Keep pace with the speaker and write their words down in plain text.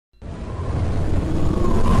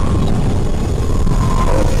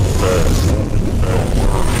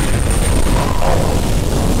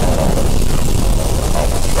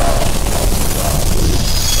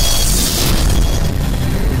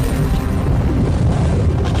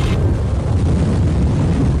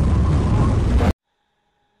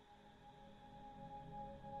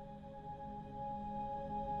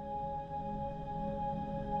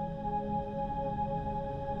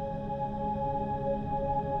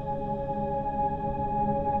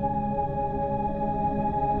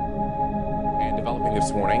Developing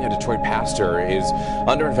this morning, a Detroit pastor is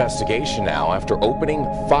under investigation now after opening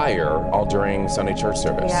fire all during Sunday church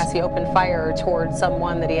service. Yes, he opened fire towards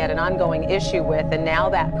someone that he had an ongoing issue with, and now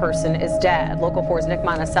that person is dead. Local 4's Nick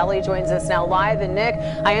Monticelli joins us now live. And Nick,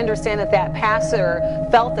 I understand that pastor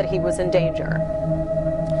felt that he was in danger.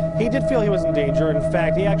 He did feel he was in danger. In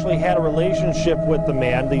fact, he actually had a relationship with the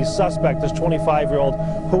man, the suspect, this 25-year-old,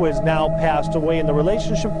 who has now passed away, and the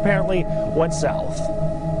relationship apparently went south.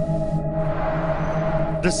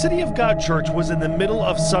 The City of God Church was in the middle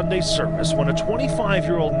of Sunday service when a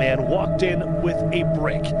 25-year-old man walked in with a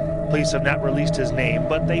brick. Police have not released his name,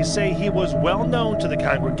 but they say he was well known to the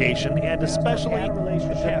congregation and especially had a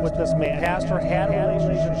relationship with this man. Pastor had a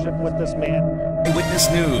relationship with this man.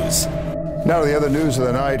 Eyewitness News. Now to the other news of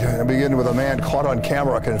the night. I begin with a man caught on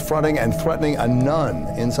camera confronting and threatening a nun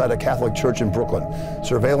inside a Catholic church in Brooklyn.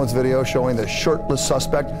 Surveillance video showing the shirtless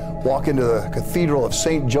suspect walk into the Cathedral of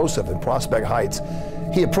St. Joseph in Prospect Heights.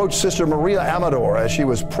 He approached Sister Maria Amador as she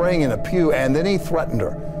was praying in a pew, and then he threatened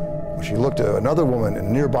her. When she looked at another woman in a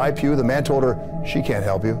nearby pew, the man told her, "She can't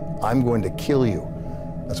help you. I'm going to kill you."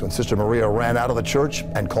 That's when Sister Maria ran out of the church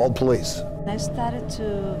and called police. I started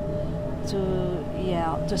to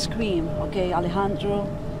scream, okay, Alejandro.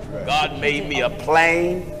 God made me a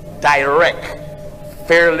plain, direct,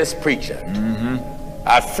 fearless preacher.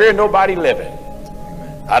 I fear nobody living.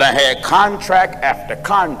 I done had contract after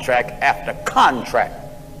contract after contract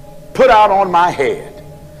put out on my head.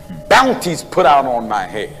 Bounties put out on my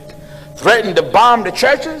head. Threatened to bomb the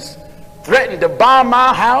churches, threatened to bomb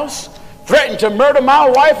my house, threatened to murder my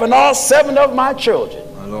wife and all 7 of my children.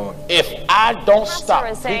 If I don't stop.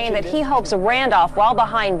 Pastor is saying that he hopes Randolph, while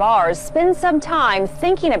behind bars, spends some time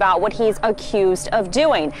thinking about what he's accused of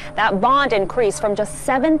doing. That bond increased from just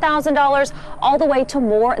 $7,000 all the way to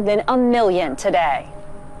more than $1 million today.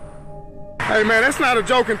 Hey man, that's not a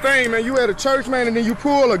joking thing, man. You at a church, man, and then you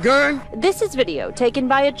pull a gun? This is video taken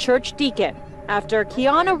by a church deacon after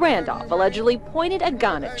Kiana Randolph allegedly pointed a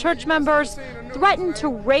gun at church members, threatened to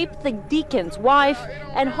rape the deacon's wife,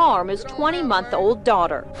 and harm his 20-month-old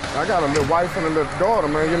daughter. I got a little wife and a little daughter,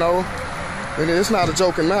 man, you know. It's not a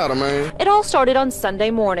joking matter, man. It all started on Sunday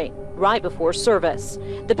morning, right before service.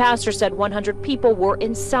 The pastor said 100 people were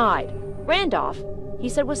inside. Randolph, he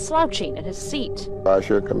said, was slouching in his seat. I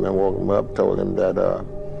should come and woke him up, told him that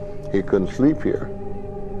he couldn't sleep here.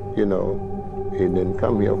 You know, he didn't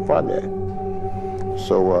come here for that.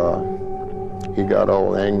 So he got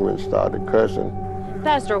all angry and started cursing.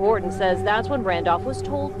 Pastor Horton says that's when Randolph was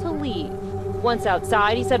told to leave. Once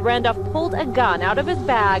outside, he said Randolph pulled a gun out of his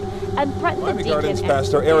bag and threatened the deacon. Gardens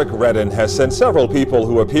pastor Eric Redden has sent several people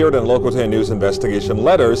who appeared in Local 10 News investigation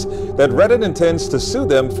letters that Redden intends to sue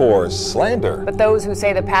them for slander. But those who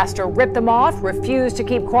say the pastor ripped them off refuse to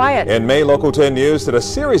keep quiet. In May, Local 10 News did a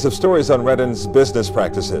series of stories on Redden's business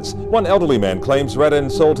practices. One elderly man claims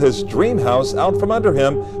Redden sold his dream house out from under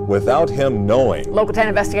him without him knowing. Local 10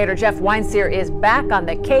 investigator Jeff Weinsteer is back on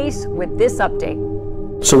the case with this update.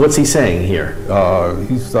 So what's he saying here?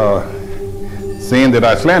 He's saying that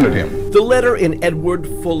I slandered him. The letter in Edward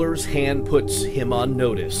Fuller's hand puts him on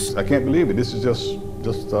notice. I can't believe it. This is just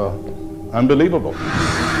unbelievable.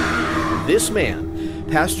 This man,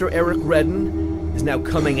 Pastor Eric Redden, is now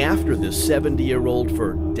coming after this 70-year-old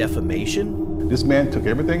for defamation. This man took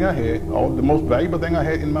everything I had, all the most valuable thing I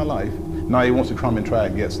had in my life. Now he wants to come and try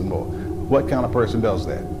and get some more. What kind of person does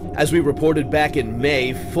that? As we reported back in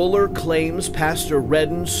May, Fuller claims Pastor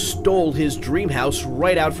Redden stole his dream house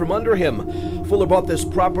right out from under him. Fuller bought this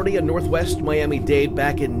property in northwest Miami-Dade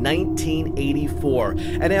back in 1984.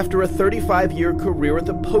 And after a 35-year career at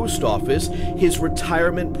the post office, his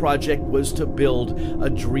retirement project was to build a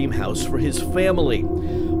dream house for his family.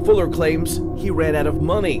 Fuller claims he ran out of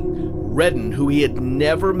money. Redden, who he had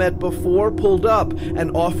never met before, pulled up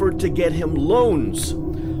and offered to get him loans.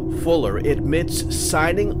 Fuller admits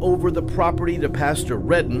signing over the property to Pastor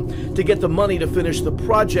Redden to get the money to finish the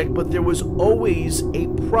project, but there was always a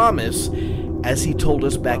promise, as he told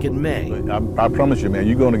us back in May. I promise you, man,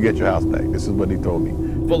 you're going to get your house back. This is what he told me.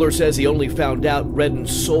 Fuller says he only found out Redden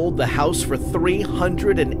sold the house for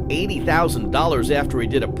 $380,000 after he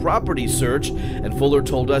did a property search, and Fuller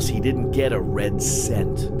told us he didn't get a red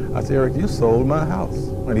cent. I said, Eric, you sold my house.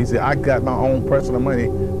 And he said, I got my own personal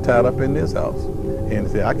money tied up in this house. And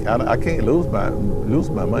he said, I can't lose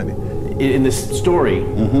my money. In this story,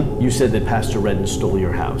 you said that Pastor Redden stole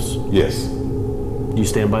your house. Yes. You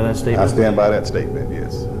stand by that statement? I stand by that statement,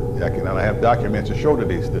 yes. I have documents to show that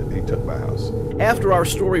he took my house. After our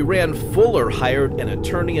story ran, Fuller hired an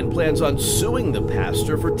attorney and plans on suing the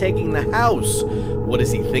pastor for taking the house. What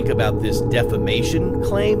does he think about this defamation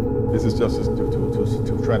claim? This is just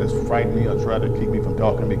to try to frighten me or try to keep me from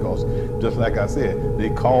talking, because just like I said, they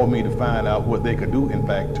called me to find out what they could do, in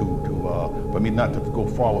fact, for me not to go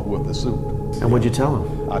forward with the suit. And what'd you tell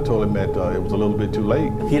him? I told him that it was a little bit too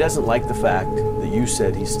late. He doesn't like the fact that you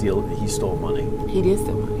said he stole money. He did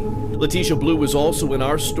steal money. Letitia Blue was also in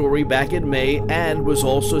our story back in May and was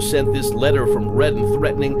also sent this letter from Redden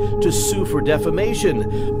threatening to sue for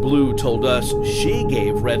defamation. Blue told us she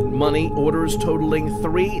gave Redden money orders totaling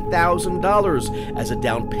 $3,000 as a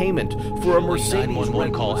down payment for a Mercedes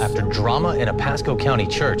 911 call after drama in a Pasco County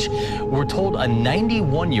church. We're told a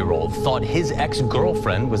 91-year-old thought his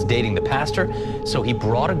ex-girlfriend was dating the pastor, so he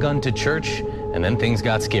brought a gun to church, and then things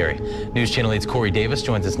got scary. News Channel 8's Corey Davis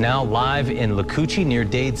joins us now live in Lakuchi near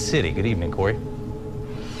Dade City. Good evening, Corey.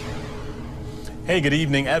 Hey, good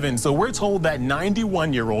evening, Evan. So we're told that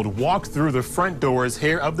 91-year-old walked through the front doors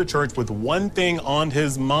here of the church with one thing on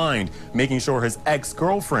his mind, making sure his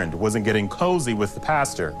ex-girlfriend wasn't getting cozy with the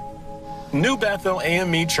pastor. New Bethel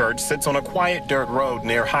AME Church sits on a quiet dirt road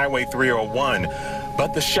near Highway 301,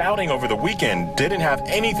 but the shouting over the weekend didn't have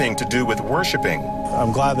anything to do with worshiping.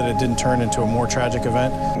 I'm glad that it didn't turn into a more tragic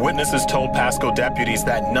event. Witnesses told Pasco deputies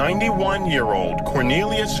that 91-year-old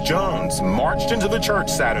Cornelius Jones marched into the church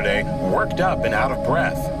Saturday, worked up and out of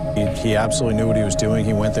breath. He absolutely knew what he was doing.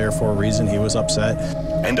 He went there for a reason. He was upset.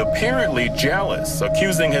 And apparently jealous,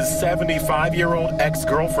 accusing his 75-year-old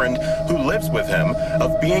ex-girlfriend who lives with him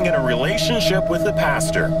of being in a relationship with the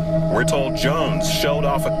pastor. We're told Jones showed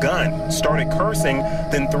off a gun, started cursing,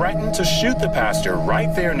 then threatened to shoot the pastor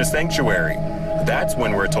right there in the sanctuary. That's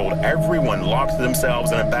when we're told everyone locked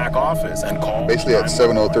themselves in a back office and called. Basically at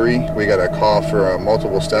 7:03, we got a call for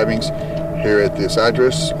multiple stabbings here at this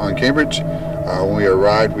address on Cambridge. When we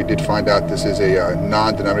arrived, we did find out this is a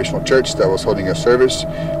non-denominational church that was holding a service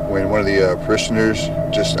when one of the parishioners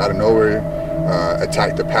just out of nowhere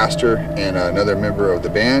attacked the pastor and another member of the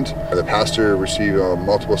band. The pastor received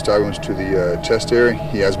multiple stab wounds to the chest area.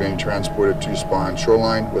 He has been transported to Spawn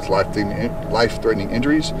Shoreline with life-threatening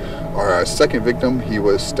injuries. Our second victim, he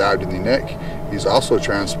was stabbed in the neck. He's also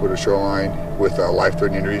transported to Shoreline with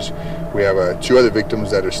life-threatening injuries. We have two other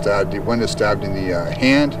victims that are stabbed. One is stabbed in the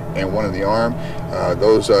hand and one in the arm.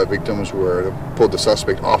 Those victims pulled the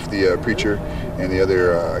suspect off the preacher and the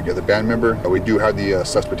other band member. We do have the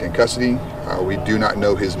suspect in custody. We do not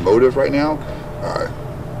know his motive right now.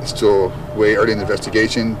 It's still way early in the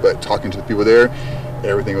investigation, but talking to the people there,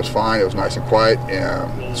 everything was fine. It was nice and quiet.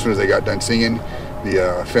 And as soon as they got done singing,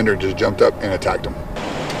 the offender just jumped up and attacked him.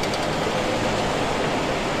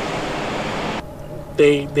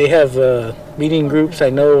 They have meeting groups. I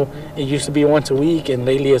know it used to be once a week, and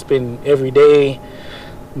lately it's been every day.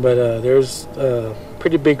 But there's a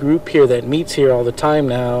pretty big group here that meets here all the time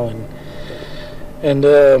now, and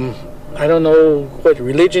I don't know what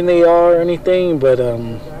religion they are or anything, but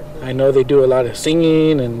I know they do a lot of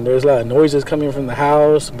singing, and there's a lot of noises coming from the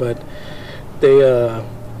house. But they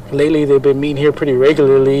lately they've been meeting here pretty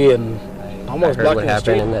regularly and almost I heard what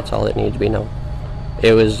happened, and that's all that needed to be known.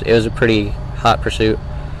 It was a pretty hot pursuit,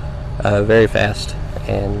 very fast,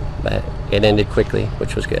 and it ended quickly,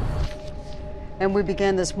 which was good. And we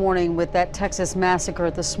began this morning with that Texas massacre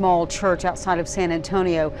at the small church outside of San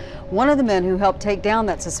Antonio. One of the men who helped take down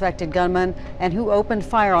that suspected gunman and who opened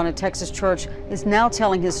fire on a Texas church is now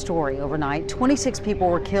telling his story. Overnight, 26 people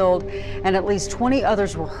were killed and at least 20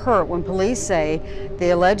 others were hurt when police say the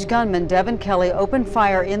alleged gunman, Devin Kelley, opened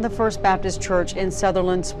fire in the First Baptist Church in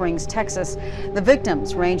Sutherland Springs, Texas. The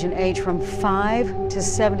victims range in age from 5 to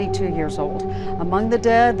 72 years old. Among the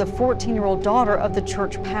dead, the 14-year-old daughter of the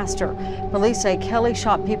church pastor. Police say Kelley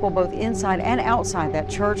shot people both inside and outside that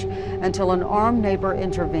church until an armed neighbor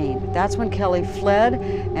intervened. That's when Kelley fled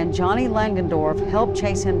and Johnny Langendorf helped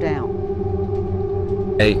chase him down.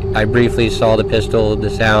 I briefly saw the pistol, the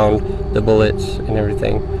sound, the bullets, and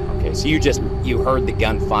everything. Okay, so you heard the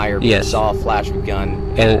gunfire, but yes. You saw a flash of a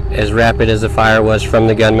gun. And as rapid as the fire was from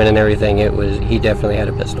the gunman and everything, he definitely had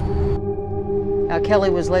a pistol. Now, Kelley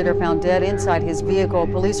was later found dead inside his vehicle.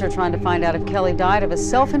 Police are trying to find out if Kelley died of a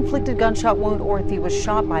self-inflicted gunshot wound or if he was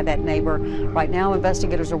shot by that neighbor. Right now,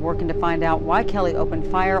 investigators are working to find out why Kelley opened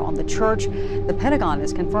fire on the church. The Pentagon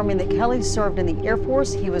is confirming that Kelley served in the Air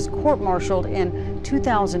Force. He was court-martialed in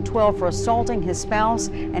 2012 for assaulting his spouse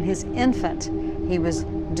and his infant. He was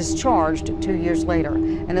discharged 2 years later.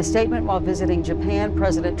 In a statement while visiting Japan,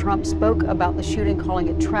 President Trump spoke about the shooting, calling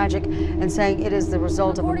it tragic and saying it is the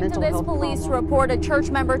result of a mental health problem. According to this police report, a church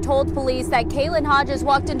member told police that Kaylin Hodges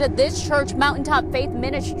walked into this church, Mountaintop Faith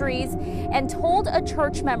Ministries, and told a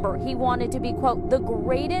church member he wanted to be, quote, the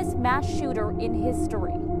greatest mass shooter in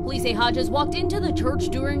history. Police say Hodges walked into the church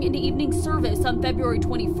during an evening service on February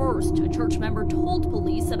 21st. A church member told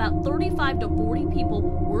police about 35 to 40 people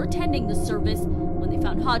were attending the service when they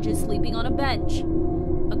found Hodges sleeping on a bench.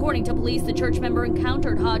 According to police, the church member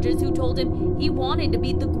encountered Hodges, who told him he wanted to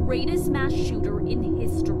be the greatest mass shooter in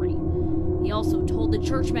history. He also told the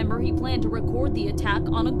church member he planned to record the attack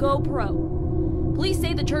on a GoPro. Police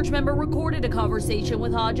say the church member recorded a conversation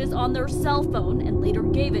with Hodges on their cell phone and later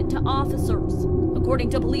gave it to officers.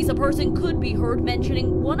 According to police, a person could be heard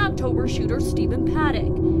mentioning 1 October shooter Stephen Paddock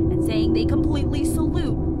and saying they completely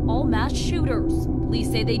salute all mass shooters.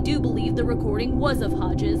 Police say they do believe the recording was of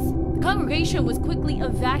Hodges. The congregation was quickly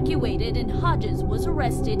evacuated and Hodges was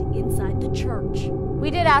arrested inside the church.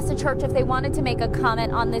 We did ask the church if they wanted to make a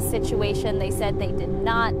comment on this situation. They said they did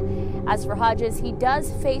not. As for Hodges, he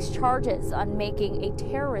does face charges on making a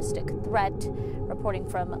terroristic threat. Reporting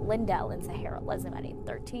from Lindell and Sahara, Leslie Money,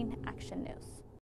 13 Action News.